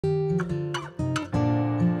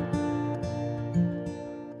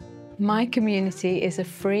My Community is a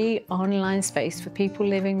free online space for people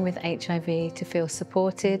living with HIV to feel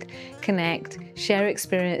supported, connect, share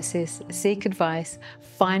experiences, seek advice,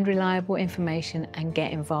 find reliable information and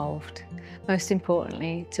get involved. Most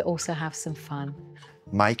importantly, to also have some fun.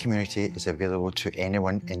 My Community is available to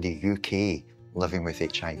anyone in the UK living with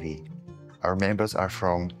HIV. Our members are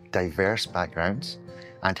from diverse backgrounds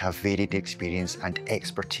and have varied experience and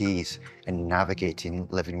expertise in navigating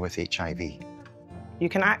living with HIV. You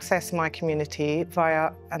can access My Community via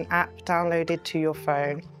an app downloaded to your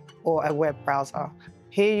phone or a web browser.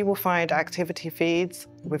 Here you will find activity feeds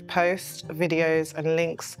with posts, videos and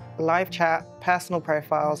links, live chat, personal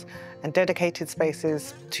profiles and dedicated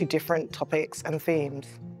spaces to different topics and themes.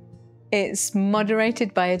 It's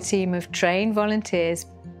moderated by a team of trained volunteers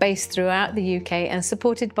based throughout the UK and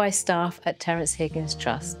supported by staff at Terrence Higgins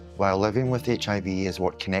Trust. While living with HIV is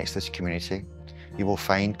what connects this community, you will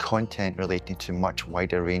find content relating to a much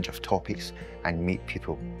wider range of topics and meet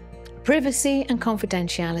people. Privacy and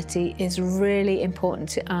confidentiality is really important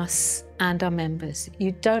to us and our members.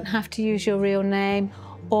 You don't have to use your real name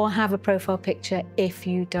or have a profile picture if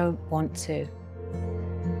you don't want to.